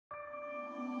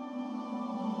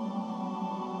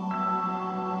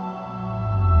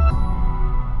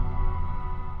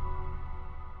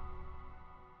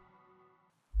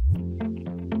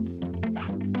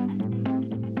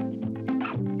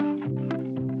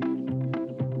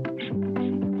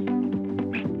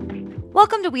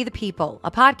Welcome to We the People,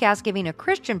 a podcast giving a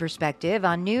Christian perspective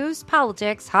on news,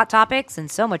 politics, hot topics,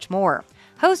 and so much more.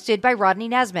 Hosted by Rodney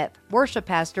Nesmith, worship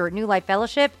pastor at New Life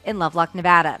Fellowship in Lovelock,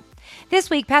 Nevada.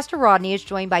 This week, Pastor Rodney is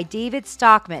joined by David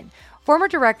Stockman, former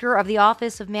director of the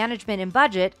Office of Management and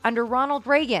Budget under Ronald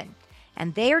Reagan,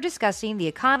 and they are discussing the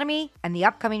economy and the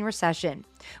upcoming recession.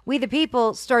 We the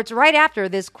People starts right after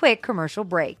this quick commercial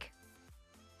break.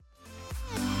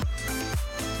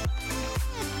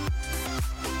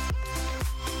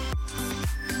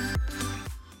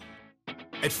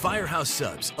 At Firehouse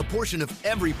Subs, a portion of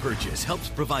every purchase helps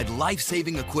provide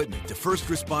life-saving equipment to first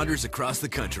responders across the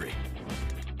country.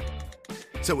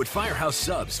 So at Firehouse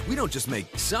Subs, we don't just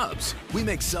make subs. We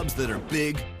make subs that are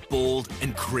big, bold,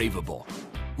 and craveable.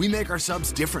 We make our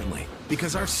subs differently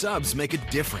because our subs make a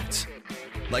difference.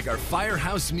 Like our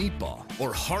Firehouse Meatball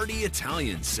or Hearty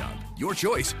Italian Sub. Your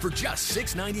choice for just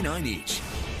 $6.99 each.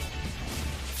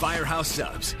 Firehouse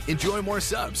Subs. Enjoy more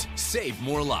subs. Save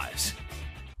more lives.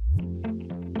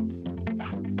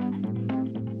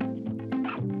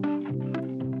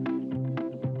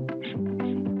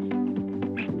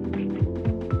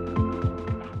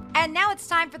 And now it's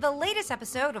time for the latest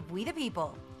episode of We the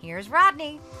People. Here's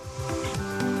Rodney.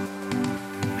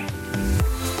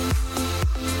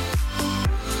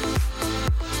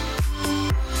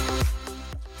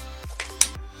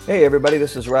 Hey everybody,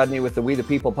 this is Rodney with the We the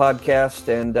People podcast,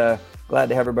 and glad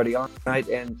to have everybody on tonight.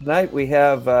 And tonight we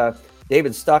have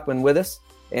David Stockman with us,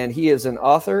 and he is an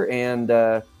author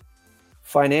and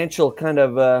financial kind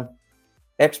of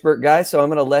expert guy. So I'm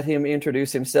going to let him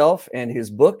introduce himself and his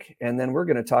book, and then we're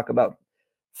going to talk about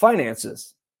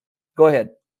finances. Go ahead.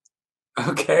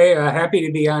 Okay, happy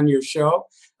to be on your show.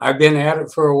 I've been at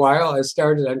it for a while. I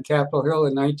started on Capitol Hill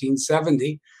in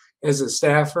 1970 as a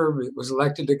staffer, was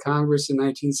elected to Congress in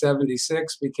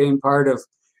 1976, became part of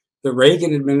the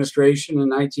Reagan administration in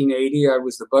 1980. I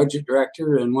was the budget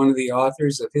director and one of the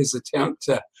authors of his attempt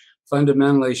to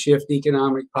fundamentally shift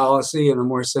economic policy in a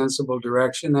more sensible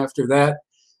direction. After that,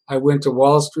 I went to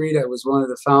Wall Street. I was one of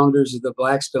the founders of the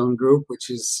Blackstone Group, which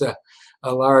is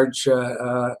a large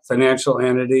financial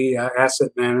entity,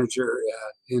 asset manager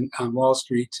on Wall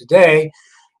Street today.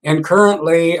 And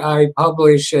currently, I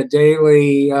publish a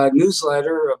daily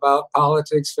newsletter about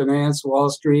politics, finance, Wall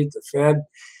Street, the Fed,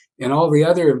 and all the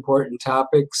other important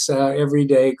topics every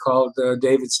day called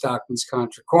David Stockman's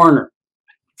Contra Corner.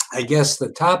 I guess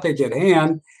the topic at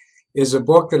hand is a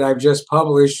book that I've just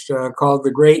published called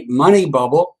The Great Money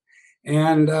Bubble.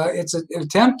 And it's an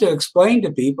attempt to explain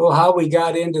to people how we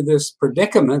got into this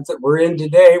predicament that we're in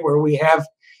today, where we have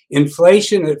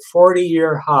inflation at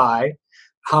 40-year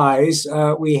highs.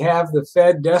 We have the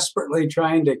Fed desperately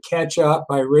trying to catch up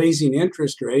by raising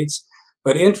interest rates,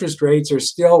 but interest rates are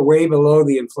still way below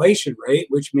the inflation rate,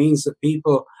 which means that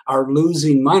people are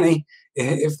losing money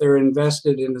if they're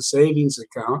invested in a savings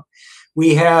account.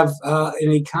 We have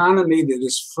an economy that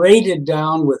is freighted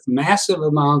down with massive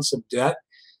amounts of debt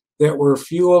that were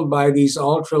fueled by these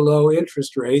ultra low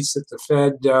interest rates that the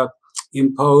Fed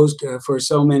imposed for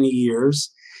so many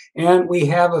years. And we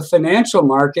have a financial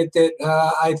market that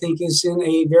I think is in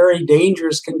a very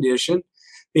dangerous condition,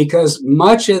 because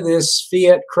much of this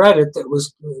fiat credit that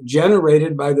was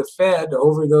generated by the Fed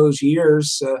over those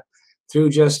years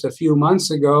through just a few months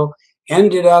ago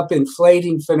ended up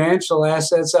inflating financial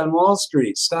assets on Wall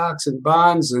Street, stocks and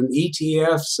bonds and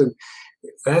ETFs, and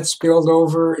that spilled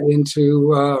over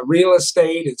into real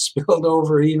estate. It spilled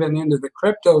over even into the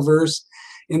cryptoverse.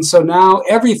 And so now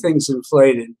everything's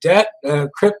inflated. Debt,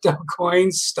 crypto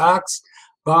coins, stocks,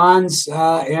 bonds,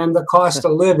 and the cost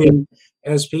of living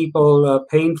as people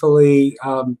painfully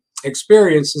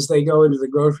experience as they go into the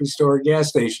grocery store or gas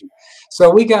station. So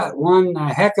we got one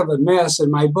heck of a mess,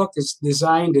 and my book is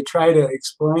designed to try to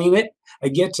explain it,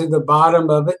 get to the bottom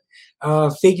of it,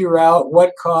 figure out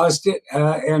what caused it,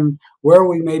 and where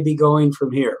we may be going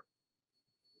from here.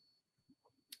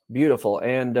 Beautiful.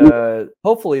 And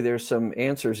hopefully there's some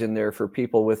answers in there for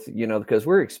people with, because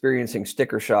we're experiencing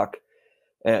sticker shock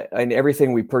in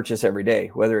everything we purchase every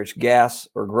day, whether it's gas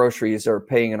or groceries or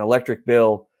paying an electric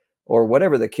bill or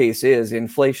whatever the case is.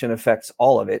 Inflation affects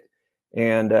all of it.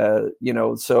 And,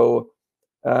 what's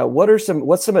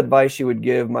some advice you would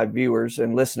give my viewers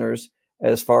and listeners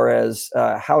as far as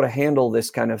how to handle this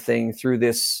kind of thing through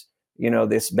this,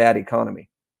 this bad economy?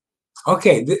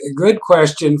 Okay, good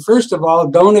question. First of all,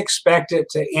 don't expect it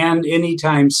to end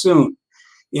anytime soon.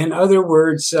 In other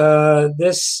words,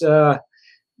 this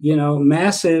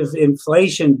massive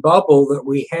inflation bubble that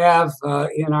we have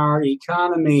in our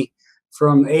economy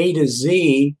from A to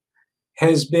Z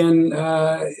has been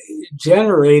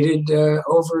generated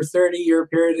over a 30-year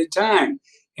period of time.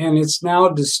 and it's now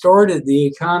distorted the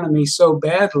economy so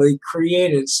badly,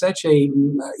 created such a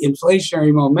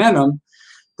inflationary momentum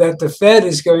that the Fed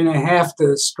is going to have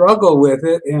to struggle with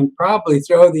it and probably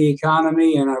throw the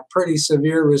economy in a pretty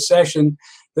severe recession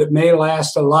that may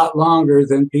last a lot longer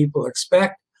than people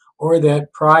expect, or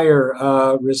that prior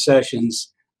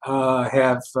recessions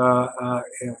have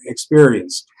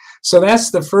experienced. So that's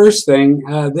the first thing.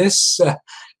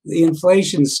 The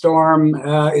inflation storm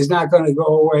is not going to go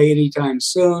away anytime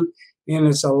soon, and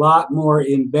it's a lot more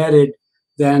embedded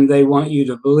than they want you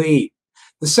to believe.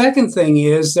 The second thing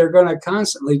is they're going to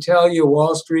constantly tell you,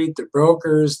 Wall Street, the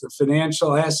brokers, the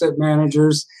financial asset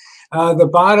managers, the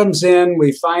bottom's in.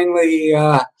 We finally,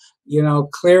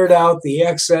 cleared out the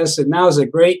excess, and now's a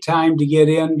great time to get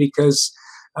in because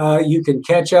you can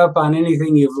catch up on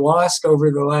anything you've lost over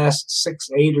the last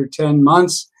 6, 8, or 10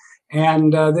 months.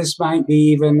 And this might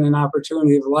be even an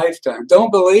opportunity of a lifetime. Don't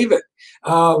believe it.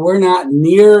 We're not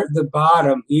near the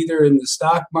bottom, either in the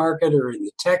stock market or in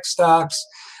the tech stocks.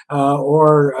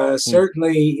 Or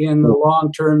certainly in the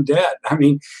long-term debt. I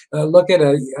mean, look at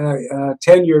a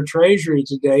 10-year treasury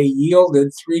today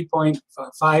yielded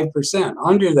 3.5%,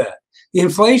 under that. The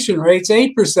inflation rate's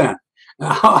 8%.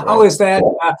 How is that,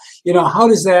 how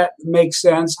does that make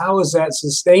sense? How is that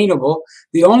sustainable?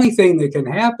 The only thing that can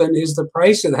happen is the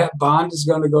price of that bond is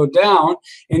going to go down,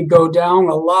 and go down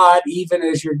a lot, even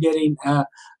as you're getting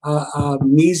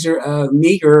meager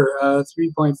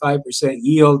 3.5%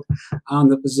 yield on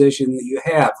the position that you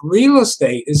have. Real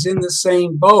estate is in the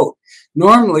same boat.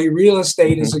 Normally, real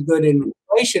estate is a good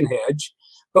inflation hedge,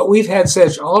 but we've had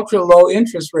such ultra low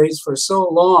interest rates for so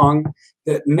long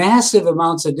that massive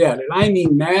amounts of debt, and I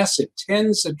mean massive,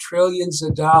 tens of trillions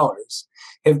of dollars,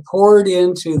 have poured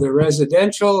into the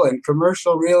residential and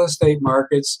commercial real estate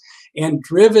markets and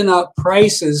driven up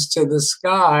prices to the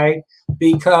sky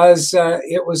because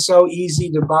it was so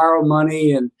easy to borrow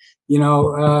money and,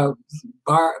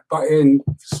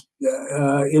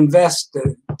 invest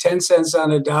 10 cents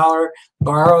on a dollar,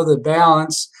 borrow the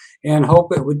balance, and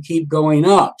hope it would keep going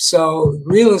up. So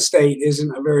real estate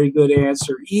isn't a very good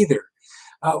answer either.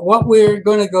 What we're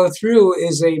going to go through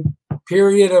is a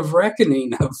period of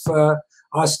reckoning, of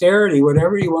austerity,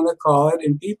 whatever you want to call it,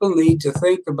 and people need to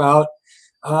think about,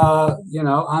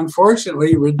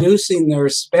 unfortunately, reducing their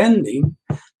spending,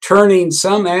 turning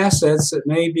some assets that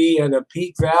may be at a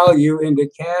peak value into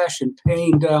cash and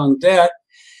paying down debt,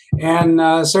 and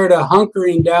sort of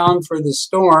hunkering down for the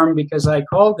storm, because I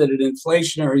called it an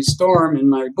inflationary storm in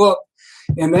my book.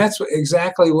 And that's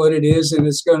exactly what it is, and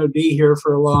it's going to be here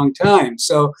for a long time.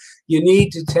 So you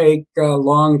need to take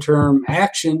long-term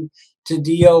action to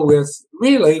deal with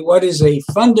really what is a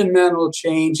fundamental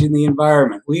change in the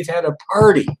environment. We've had a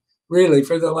party, really,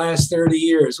 for the last 30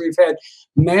 years. We've had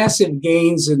massive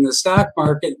gains in the stock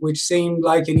market, which seemed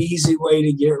like an easy way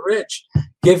to get rich.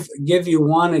 Give you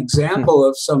one example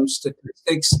of some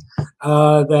statistics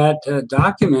that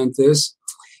document this.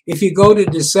 If you go to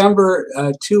December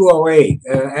 2008,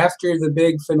 after the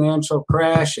big financial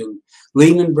crash and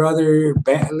Lehman Brothers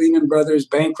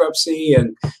bankruptcy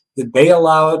and the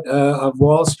bailout of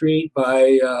Wall Street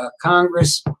by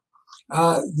Congress,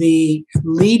 the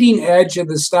leading edge of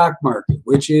the stock market,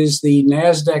 which is the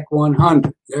NASDAQ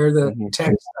 100, they're the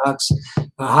tech stocks,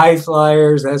 the high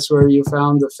flyers, that's where you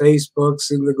found the Facebooks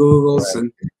and the Googles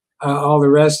and all the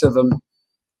rest of them,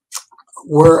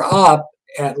 were up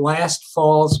at last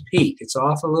fall's peak. It's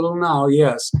off a little now,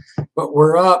 yes, but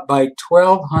we're up by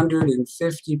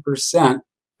 1,250%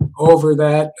 over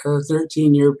that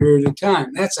 13-year period of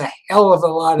time. That's a hell of a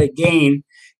lot of gain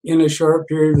in a short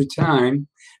period of time.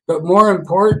 But more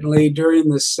importantly, during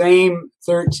the same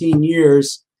 13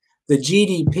 years, the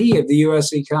GDP of the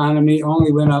U.S. economy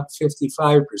only went up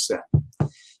 55%.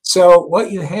 So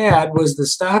what you had was the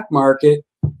stock market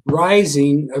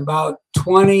rising about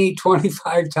 20,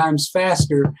 25 times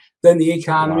faster than the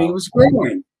economy was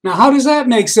growing. Now, how does that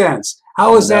make sense?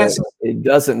 How is that? It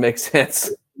doesn't make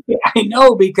sense. I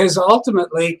know, because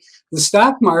ultimately the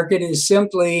stock market is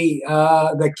simply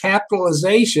the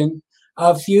capitalization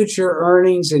of future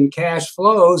earnings and cash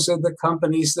flows of the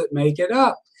companies that make it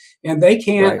up. And they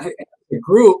can't, the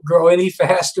group, grow any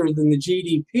faster than the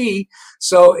GDP.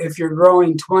 So if you're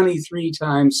growing 23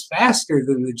 times faster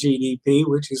than the GDP,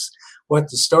 which is what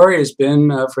the story has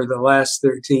been for the last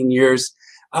 13 years,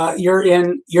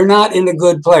 you're not in a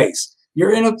good place.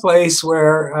 You're in a place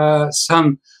where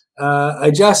some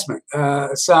adjustment,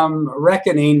 some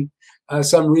reckoning,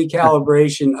 some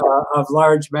recalibration of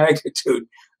large magnitude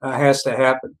has to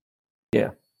happen. Yeah.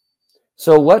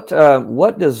 So what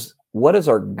does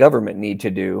our government need to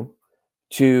do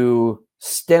to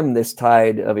stem this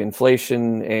tide of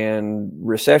inflation and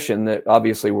recession that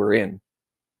obviously we're in?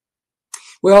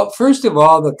 Well, first of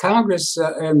all, the Congress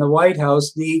and the White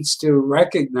House needs to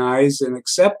recognize and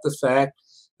accept the fact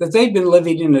that they've been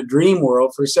living in a dream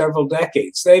world for several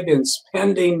decades. They've been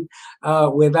spending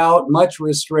without much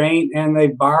restraint, and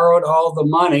they've borrowed all the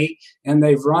money, and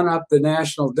they've run up the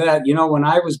national debt. You know, when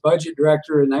I was budget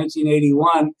director in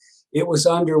 1981, it was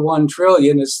under 1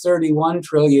 trillion. It's 31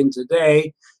 trillion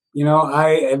today. You know,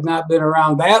 I have not been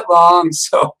around that long,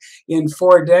 so in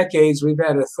 4 decades, we've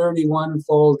had a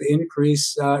 31-fold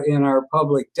increase in our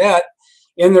public debt.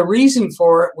 And the reason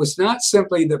for it was not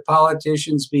simply that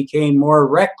politicians became more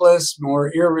reckless,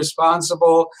 more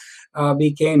irresponsible,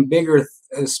 became bigger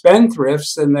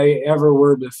spendthrifts than they ever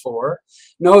were before.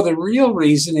 No, the real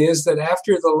reason is that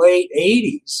after the late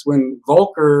 80s, when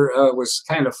Volcker was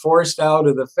kind of forced out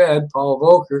of the Fed, Paul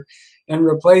Volcker, and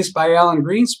replaced by Alan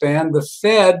Greenspan, the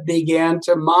Fed began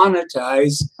to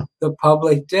monetize the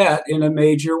public debt in a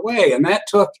major way. And that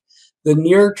took the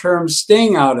near-term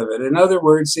sting out of it. In other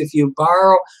words, if you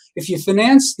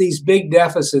finance these big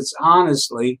deficits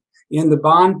honestly in the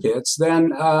bond pits,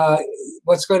 then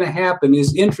what's going to happen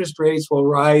is interest rates will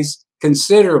rise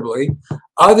considerably.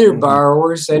 Other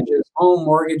borrowers, such as home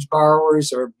mortgage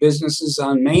borrowers or businesses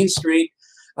on Main Street,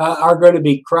 are going to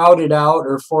be crowded out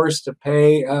or forced to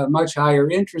pay much higher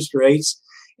interest rates.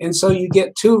 And so you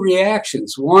get 2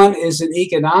 reactions. One is an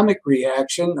economic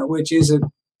reaction, which is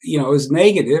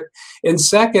negative. And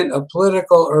second, a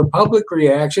political or public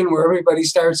reaction where everybody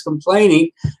starts complaining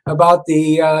about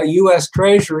the U.S.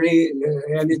 Treasury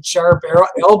and its sharp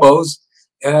elbows,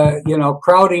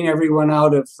 crowding everyone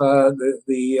out of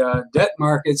the debt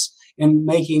markets and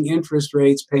making interest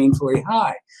rates painfully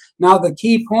high. Now, the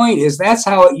key point is that's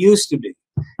how it used to be.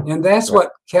 And that's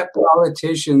what kept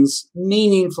politicians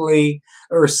meaningfully,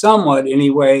 or somewhat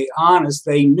anyway, honest.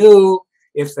 They knew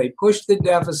if they pushed the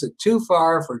deficit too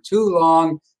far for too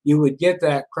long, you would get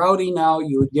that crowding out,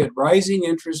 you would get rising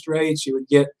interest rates, you would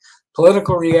get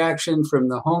political reaction from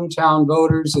the hometown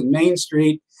voters in Main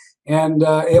Street, and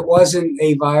it wasn't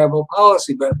a viable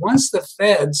policy. But once the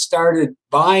Fed started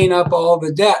buying up all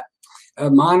the debt,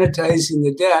 monetizing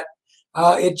the debt,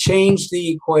 it changed the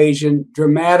equation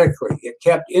dramatically. It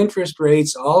kept interest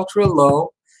rates ultra low,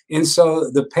 and so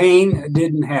the pain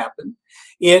didn't happen.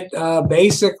 It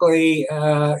basically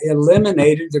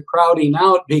eliminated the crowding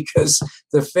out because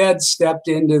the Fed stepped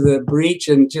into the breach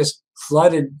and just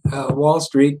flooded Wall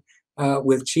Street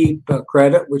with cheap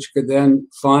credit, which could then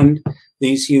fund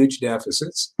these huge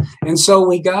deficits. And so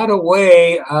we got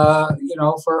away,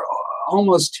 for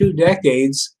almost 2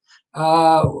 decades,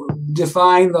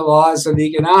 defying the laws of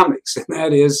economics. And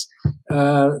that is,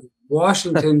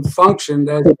 Washington functioned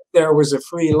as if there was a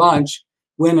free lunch,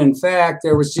 when in fact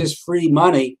there was just free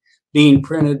money being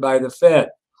printed by the Fed.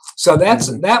 So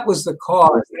that was the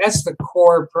cause. That's the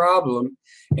core problem.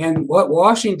 And what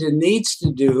Washington needs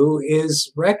to do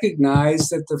is recognize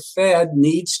that the Fed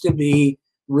needs to be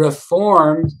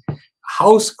reformed,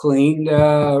 house cleaned,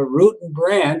 root and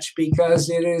branch, because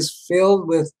it is filled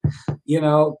with,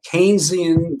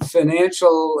 Keynesian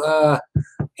financial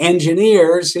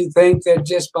engineers who think that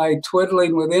just by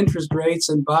twiddling with interest rates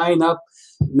and buying up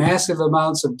massive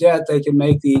amounts of debt, they can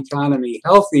make the economy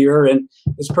healthier. And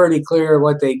it's pretty clear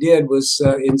what they did was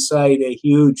incite a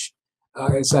huge,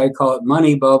 as I call it,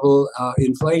 money bubble,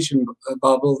 inflation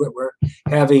bubble that we're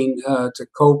having to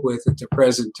cope with at the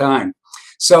present time.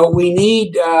 So we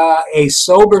need a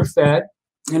sober Fed.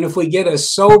 And if we get a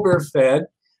sober Fed,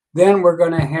 then we're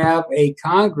going to have a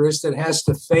Congress that has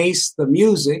to face the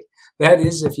music. That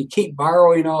is, if you keep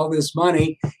borrowing all this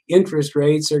money, interest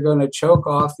rates are going to choke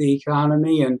off the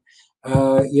economy and,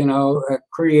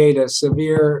 create a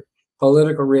severe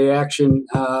political reaction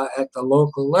at the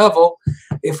local level.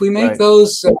 If we make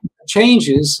those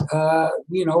changes,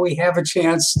 we have a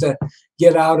chance to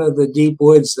get out of the deep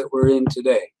woods that we're in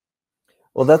today.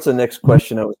 Well, that's the next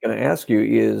question I was going to ask you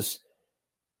is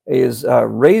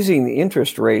raising the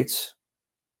interest rates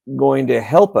going to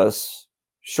help us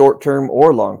short-term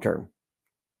or long-term?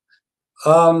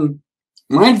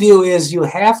 My view is you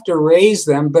have to raise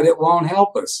them, but it won't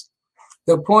help us.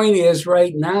 The point is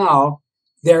right now,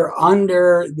 they're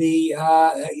under the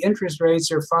interest rates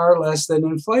are far less than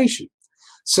inflation.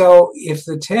 So if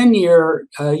the 10-year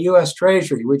U.S.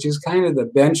 Treasury, which is kind of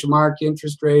the benchmark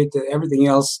interest rate that everything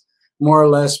else more or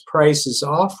less prices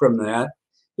off from that,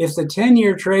 if the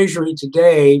 10-year Treasury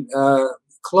today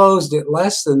closed at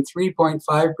less than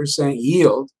 3.5%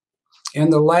 yield,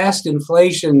 and the last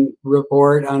inflation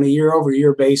report on a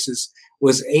year-over-year basis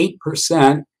was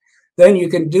 8%, then you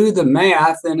can do the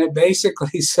math, and it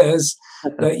basically says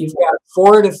that you've got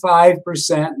 4 to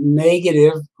 5%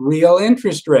 negative real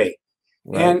interest rate.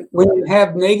 Right. And when you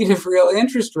have negative real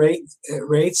interest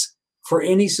rates for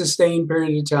any sustained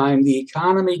period of time, the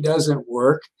economy doesn't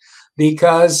work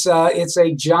because it's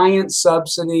a giant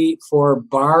subsidy for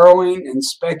borrowing and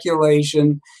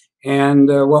speculation and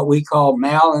what we call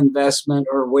malinvestment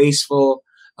or wasteful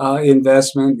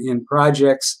investment in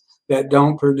projects that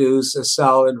don't produce a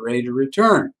solid rate of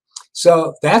return.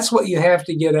 So that's what you have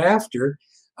to get after.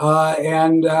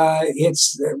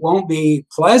 It won't be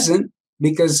pleasant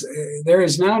because there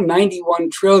is now 91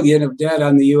 trillion of debt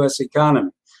on the U.S.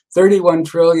 economy, 31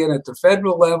 trillion at the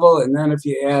federal level. And then if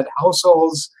you add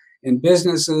households and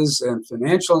businesses and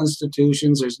financial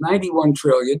institutions, there's 91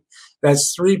 trillion.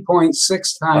 That's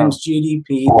 3.6 times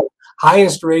GDP,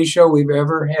 highest ratio we've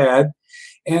ever had.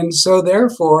 And so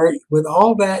therefore, with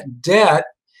all that debt,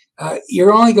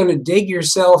 you're only going to dig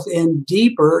yourself in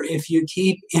deeper if you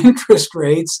keep interest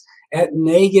rates at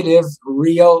negative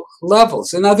real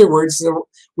levels. In other words,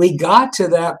 we got to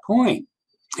that point.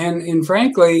 And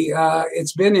frankly,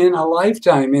 it's been in a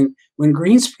lifetime. And when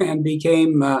Greenspan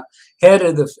became head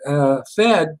of the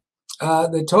Fed,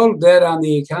 the total debt on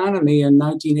the economy in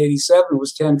 1987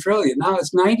 was 10 trillion. Now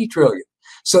it's 90 trillion.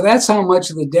 So that's how much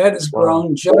of the debt has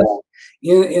grown just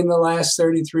in the last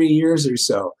 33 years or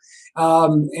so.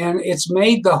 And it's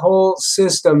made the whole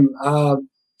system,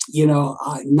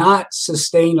 not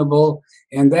sustainable.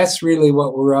 And that's really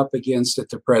what we're up against at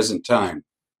the present time.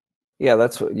 Yeah,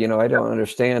 that's what, I don't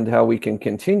understand how we can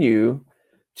continue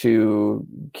to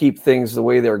keep things the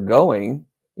way they're going,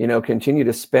 continue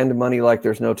to spend money like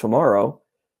there's no tomorrow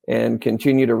and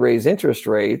continue to raise interest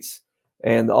rates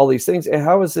and all these things. And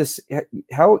how is this,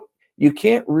 how you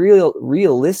can't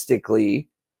realistically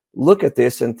look at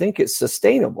this and think it's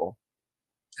sustainable?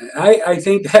 I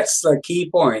think that's the key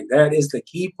point. That is the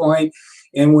key point.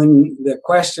 And when the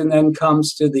question then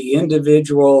comes to the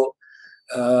individual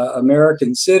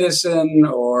American citizen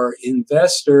or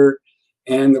investor,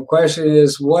 and the question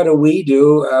is, what do we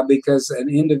do? Because an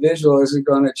individual isn't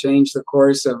going to change the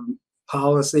course of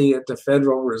policy at the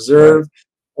Federal Reserve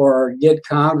or get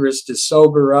Congress to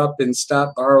sober up and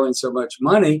stop borrowing so much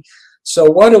money. So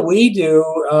what do we do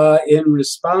in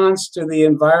response to the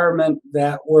environment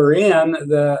that we're in,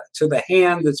 to the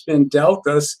hand that's been dealt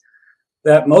us,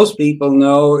 that most people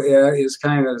know is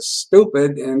kind of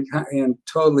stupid and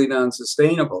totally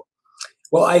non-sustainable?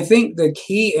 Well, I think the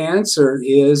key answer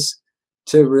is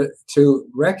to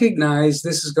recognize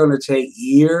this is going to take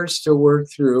years to work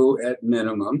through at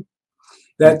minimum,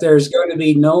 that there's going to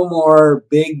be no more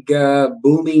big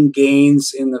booming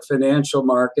gains in the financial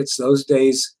markets. Those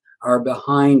days are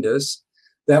behind us,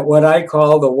 that what I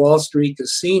call the Wall Street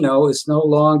casino is no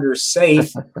longer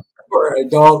safe for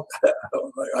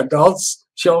adults,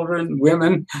 children,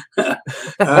 women,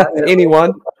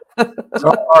 anyone,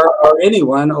 or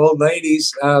anyone, old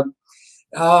ladies,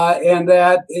 and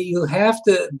that you have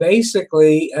to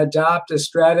basically adopt a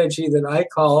strategy that I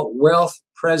call wealth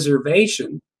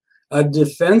preservation, a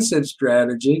defensive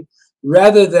strategy,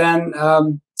 rather than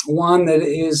one that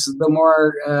is the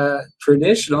more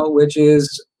traditional, which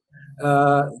is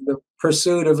the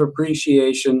pursuit of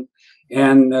appreciation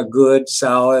and good,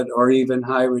 solid, or even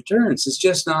high returns. It's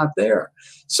just not there.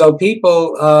 So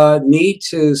people need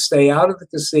to stay out of the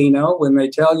casino. When they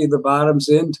tell you the bottom's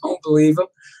in, don't believe them,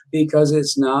 because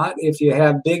it's not. If you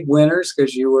have big winners,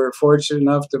 because you were fortunate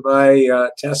enough to buy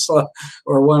Tesla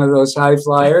or one of those high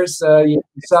flyers, you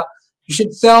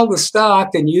should sell the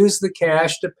stock and use the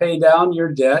cash to pay down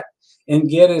your debt and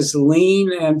get as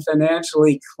lean and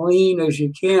financially clean as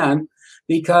you can,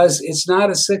 because it's not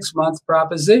a 6-month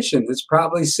proposition. It's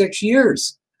probably 6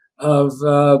 years of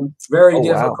very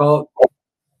difficult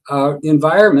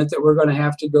environment that we're going to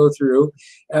have to go through.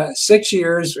 6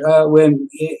 years when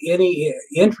any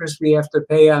interest we have to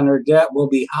pay on our debt will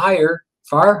be higher,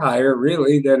 far higher,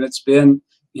 really, than it's been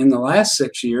in the last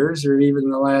 6 years or even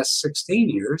the last 16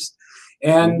 years.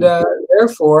 And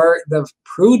therefore, the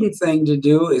prudent thing to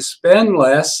do is spend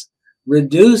less,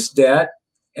 reduce debt,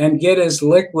 and get as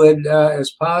liquid as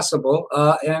possible,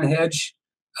 and hedge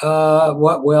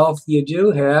what wealth you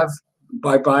do have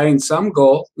by buying some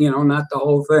gold, not the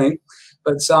whole thing,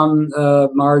 but some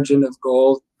margin of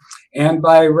gold. And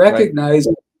by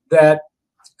recognizing that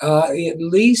at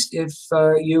least if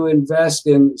you invest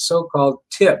in so-called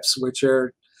TIPS, which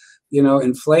are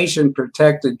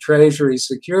inflation-protected Treasury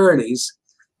securities,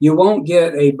 you won't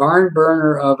get a barn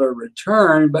burner of a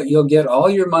return, but you'll get all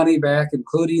your money back,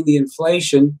 including the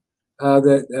inflation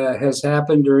that has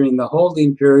happened during the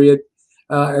holding period,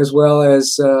 as well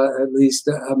as at least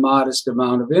a modest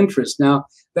amount of interest. Now,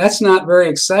 that's not very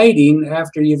exciting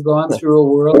after you've gone through a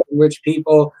world in which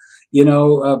people,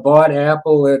 bought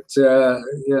Apple at,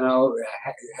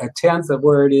 a tenth of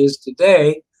where it is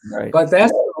today. Right. But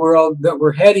that's the world that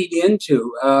we're heading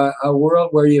into, a world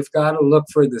where you've got to look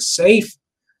for the safe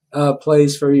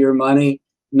place for your money,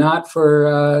 not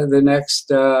for the next,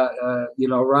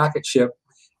 rocket ship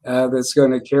that's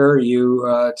going to carry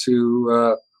you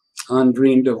to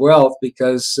undreamed of wealth,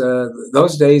 because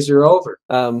those days are over.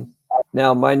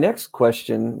 Now, my next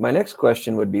question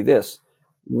would be this: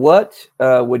 what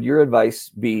would your advice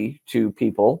be to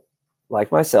people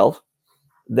like myself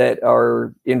that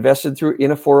are invested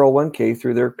in a 401k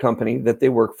through their company that they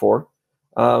work for?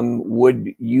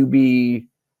 Would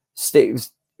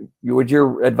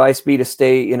your advice be to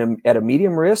stay at a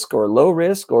medium risk or low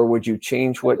risk, or would you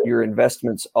change what your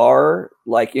investments are,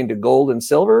 like into gold and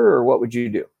silver, or what would you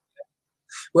do?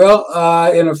 Well,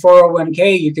 in a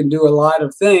 401k, you can do a lot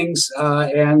of things,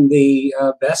 and the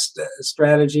best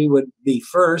strategy would be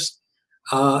first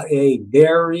a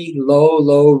very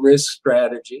low risk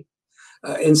strategy.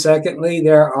 And secondly,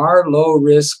 there are low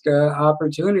risk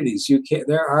opportunities.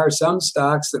 There are some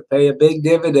stocks that pay a big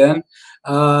dividend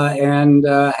and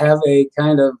have a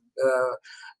kind of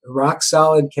rock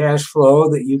solid cash flow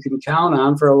that you can count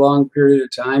on for a long period of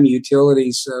time.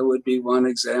 Utilities would be one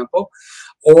example.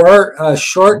 Or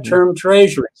short-term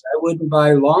treasuries. I wouldn't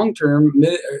buy long-term,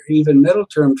 even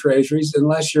middle-term treasuries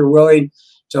unless you're willing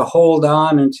to hold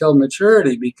on until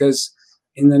maturity, because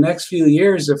in the next few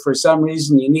years, if for some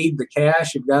reason you need the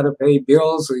cash, you've got to pay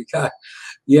bills, or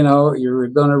you're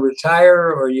going to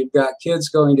retire, or you've got kids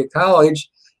going to college,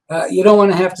 you don't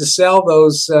want to have to sell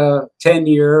those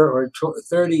 10-year or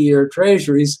 30-year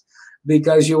treasuries,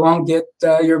 because you won't get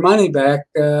your money back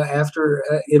after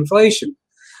inflation.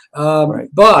 Right.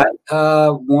 But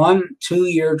 1-2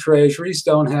 year treasuries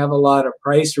don't have a lot of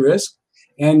price risk,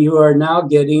 and you are now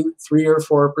getting 3 or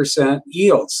 4%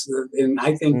 yields. And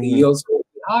I think the yields will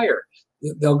be higher.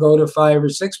 They'll go to 5 or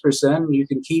 6%. And you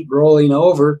can keep rolling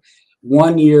over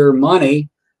 1 year money,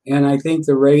 and I think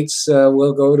the rates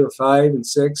will go to 5 and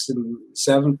 6 and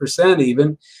 7%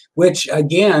 even, which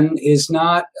again is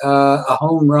not a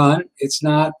home run. It's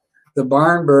not the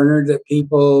barn burner that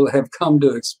people have come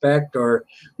to expect or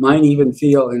might even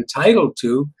feel entitled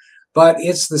to, but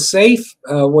it's the safe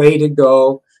way to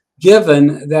go,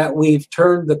 given that we've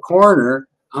turned the corner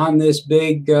on this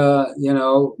big,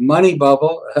 money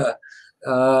bubble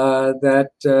that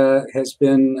has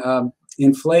been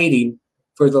inflating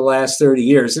for the last 30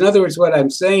 years. In other words, what I'm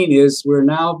saying is we're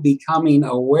now becoming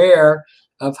aware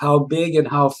of how big and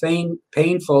how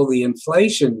painful the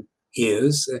inflation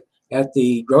is at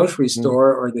the grocery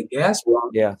store or the gas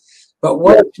pump. Yeah. But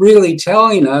what it's really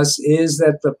telling us is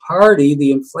that the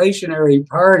inflationary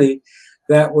party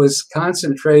that was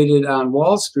concentrated on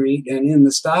Wall Street and in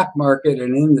the stock market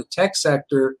and in the tech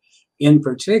sector in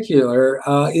particular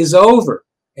is over.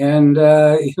 And,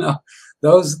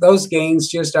 those gains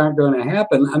just aren't going to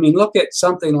happen. I mean, look at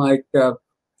something like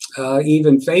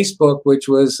even Facebook, which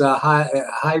was a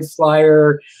high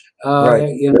flyer,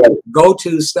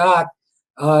 go-to stock.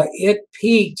 It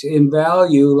peaked in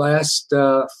value last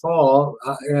fall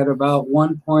at about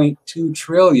 1.2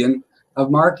 trillion of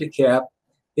market cap.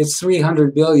 It's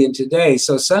 300 billion today.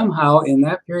 So somehow in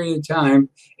that period of time,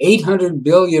 800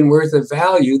 billion worth of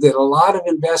value that a lot of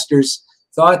investors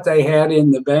thought they had in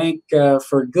the bank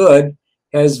for good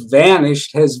has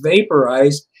vanished, has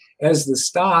vaporized, as the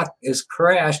stock is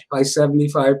crashed by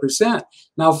 75%.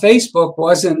 Now, Facebook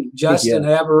wasn't just an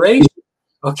aberration.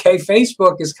 Okay,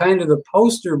 Facebook is kind of the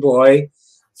poster boy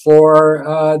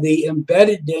for the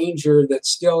embedded danger that's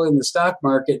still in the stock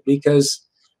market, because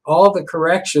all the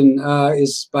correction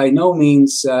is by no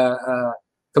means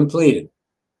completed.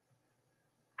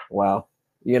 Wow.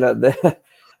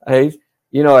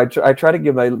 I try to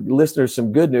give my listeners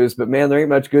some good news, but man, there ain't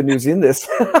much good news in this.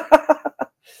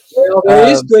 Well, there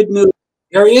is good news.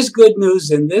 There is good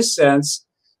news in this sense,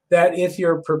 that if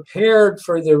you're prepared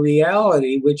for the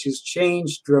reality, which has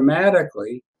changed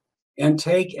dramatically, and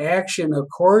take action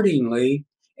accordingly,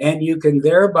 and you can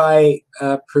thereby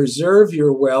preserve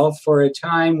your wealth for a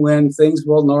time when things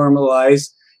will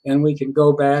normalize and we can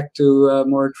go back to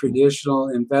more traditional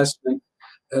investment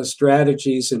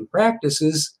strategies and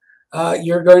practices,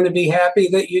 you're going to be happy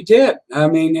that you did. I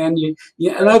mean, and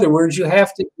in other words, you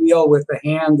have to deal with the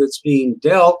hand that's being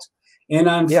dealt. And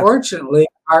unfortunately,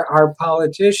 our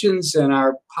politicians and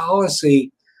our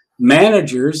policy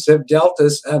managers have dealt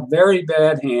us a very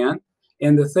bad hand.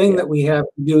 And the thing that we have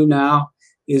to do now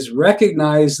is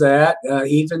recognize that,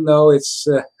 even though it's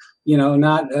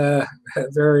not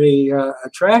very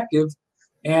attractive,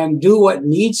 and do what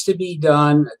needs to be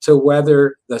done to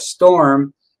weather the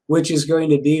storm, which is going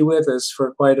to be with us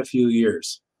for quite a few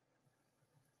years.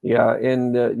 Yeah,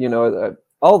 and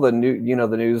all the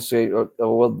the news say,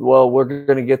 well, we're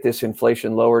going to get this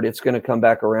inflation lowered. It's going to come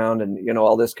back around, and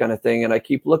all this kind of thing. And I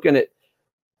keep looking at,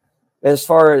 as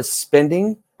far as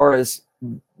spending, or as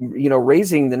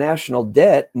raising the national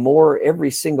debt more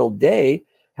every single day.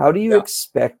 How do you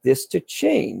expect this to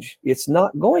change? It's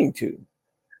not going to.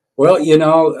 Well,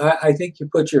 I think you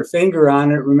put your finger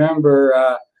on it.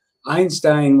 Remember,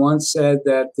 Einstein once said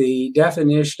that the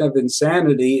definition of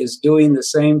insanity is doing the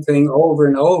same thing over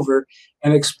and over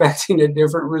and expecting a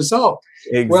different result.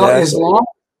 Exactly. Well, as long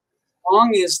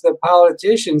as the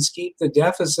politicians keep the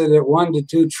deficit at 1 to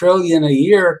 2 trillion a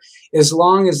year, as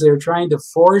long as they're trying to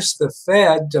force the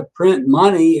Fed to print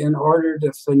money in order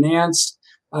to finance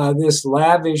this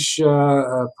lavish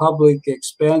public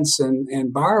expense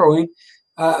and borrowing,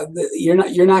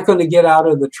 you're not going to get out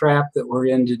of the trap that we're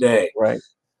in today. Right.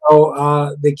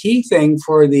 So the key thing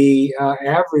for the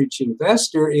average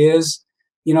investor is,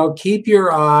 keep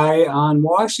your eye on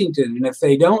Washington. And if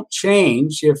they don't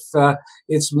change, if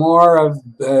it's more of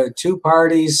two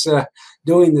parties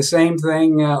doing the same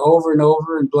thing over and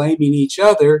over and blaming each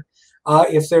other,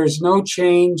 if there's no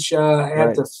change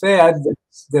at the Fed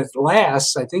that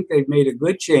lasts, I think they've made a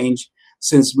good change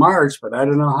since March, but I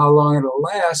don't know how long it'll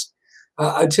last.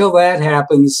 Until that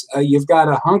happens, you've got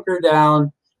to hunker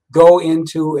down, go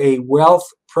into a wealth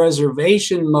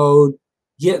preservation mode,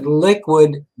 get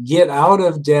liquid, get out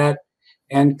of debt,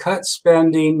 and cut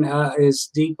spending as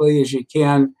deeply as you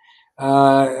can,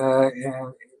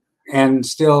 and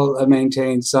still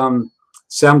maintain some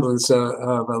semblance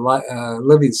of a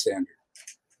living standard.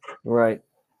 Right.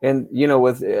 And,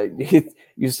 with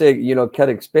you say, cut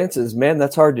expenses, man,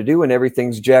 that's hard to do when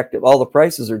everything's jacked up. All the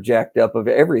prices are jacked up of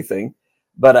everything.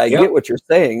 But I get what you're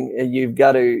saying. And you've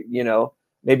got to,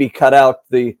 maybe cut out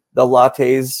the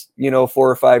lattes, 4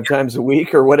 or 5 times a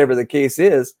week or whatever the case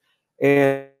is.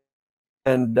 And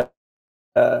go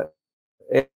a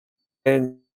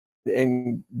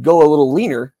little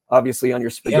leaner, obviously, on your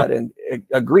spaghetti. And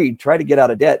agreed, try to get out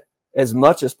of debt as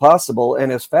much as possible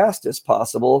and as fast as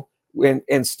possible,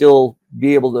 and still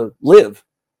be able to live.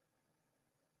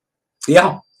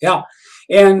 Yeah.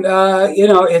 And,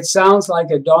 it sounds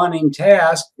like a daunting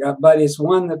task, but it's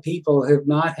one that people have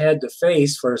not had to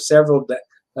face for several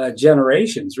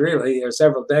generations, really, or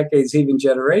several decades, even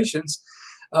generations.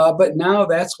 But now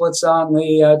that's what's on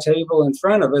the table in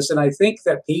front of us. And I think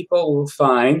that people will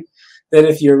find that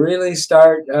if you really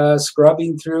start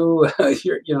scrubbing through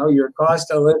your cost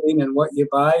of living and what you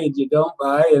buy and you don't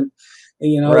buy, and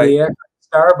the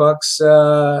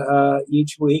Starbucks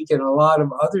each week and a lot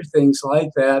of other things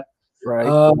like that,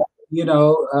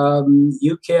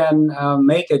 you can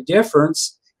make a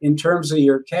difference in terms of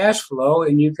your cash flow,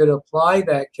 and you could apply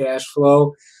that cash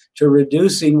flow to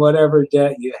reducing whatever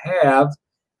debt you have,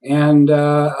 and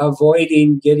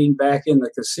avoiding getting back in the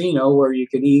casino where you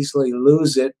can easily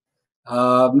lose it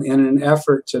in an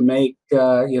effort to make,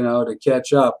 to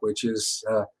catch up, which is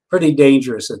pretty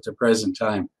dangerous at the present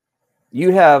time.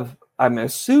 I'm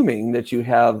assuming that you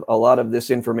have a lot of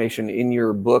this information in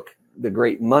your book, The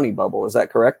Great Money Bubble. Is that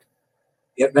correct?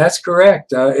 Yeah, that's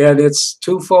correct. And it's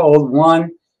twofold. One,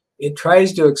 it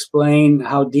tries to explain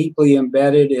how deeply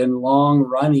embedded and long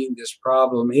running this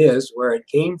problem is, where it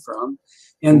came from.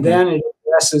 And then it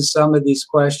addresses some of these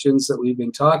questions that we've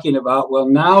been talking about. Well,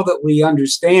 now that we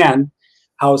understand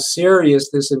how serious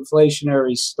this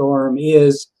inflationary storm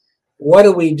is, what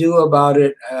do we do about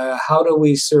it? How do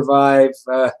we survive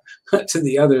to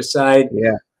the other side,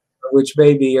 which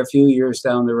may be a few years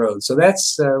down the road? So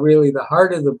that's really the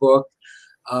heart of the book.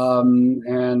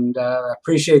 And I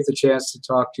appreciate the chance to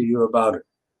talk to you about it.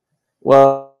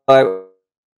 Well,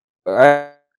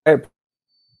 I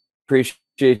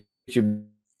appreciate you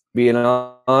being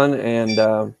on and,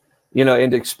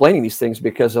 and explaining these things,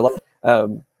 because a lot,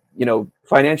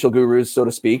 financial gurus, so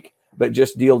to speak, but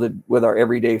just deal with our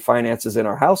everyday finances in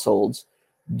our households,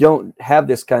 don't have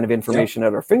this kind of information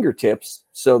at our fingertips.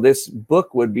 So this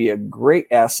book would be a great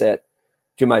asset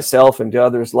to myself and to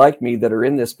others like me that are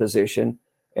in this position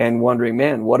and wondering,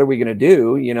 man, what are we going to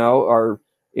do?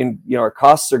 Our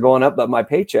costs are going up, but my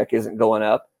paycheck isn't going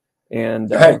up. And,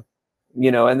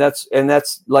 and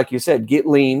that's like you said, get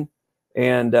lean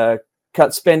and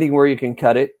cut spending where you can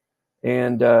cut it,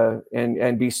 and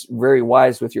be very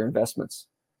wise with your investments.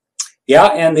 Yeah,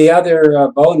 and the other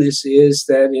bonus is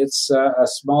that it's a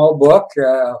small book.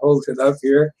 Hold it up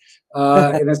here,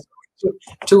 and it's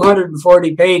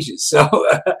 240 pages. So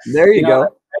there you go.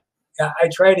 I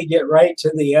try to get right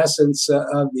to the essence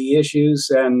of the issues,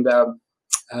 and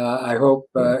I hope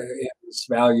it was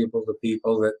valuable to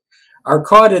people that are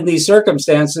caught in these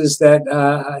circumstances that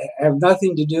have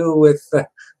nothing to do with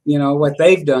what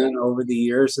they've done over the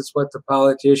years. It's what the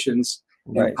politicians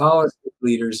and policy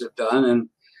leaders have done, and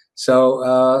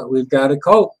so we've got to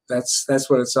cope. That's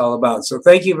what it's all about. So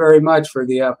thank you very much for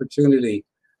the opportunity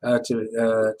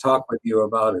to talk with you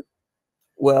about it.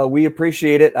 Well, we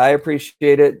appreciate it. I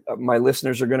appreciate it. My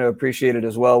listeners are going to appreciate it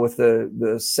as well, with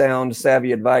the sound,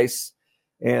 savvy advice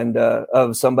and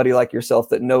of somebody like yourself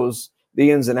that knows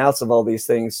the ins and outs of all these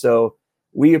things. So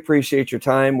we appreciate your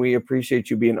time. We appreciate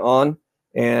you being on.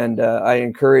 And I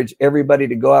encourage everybody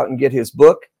to go out and get his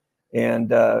book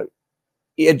and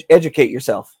educate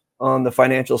yourself on the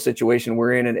financial situation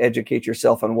we're in, and educate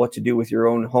yourself on what to do with your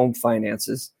own home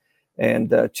finances, and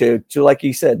to like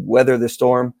you said, weather the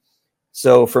storm.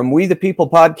 So from We the People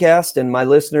podcast and my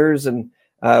listeners, and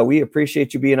we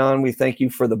appreciate you being on. We thank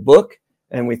you for the book,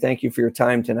 and we thank you for your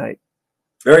time tonight.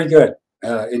 Very good.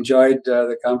 Enjoyed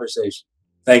the conversation.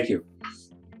 Thank you.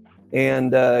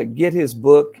 And get his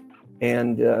book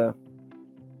and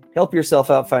help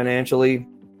yourself out financially.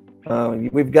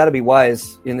 We've got to be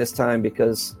wise in this time,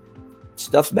 because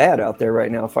stuff's bad out there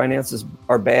right now. Finances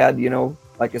are bad.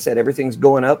 Like I said, everything's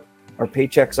going up. Our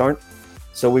paychecks aren't.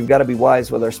 So we've got to be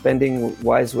wise with our spending,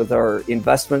 wise with our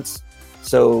investments.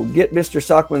 So get Mr.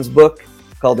 Stockman's book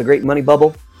called The Great Money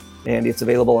Bubble, and it's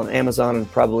available on Amazon and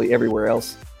probably everywhere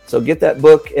else. So get that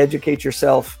book, educate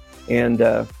yourself. And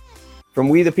from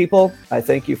We the People, I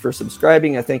thank you for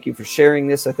subscribing. I thank you for sharing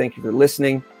this. I thank you for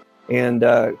listening. And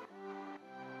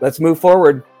let's move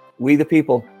forward. We the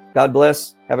People. God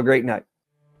bless. Have a great night.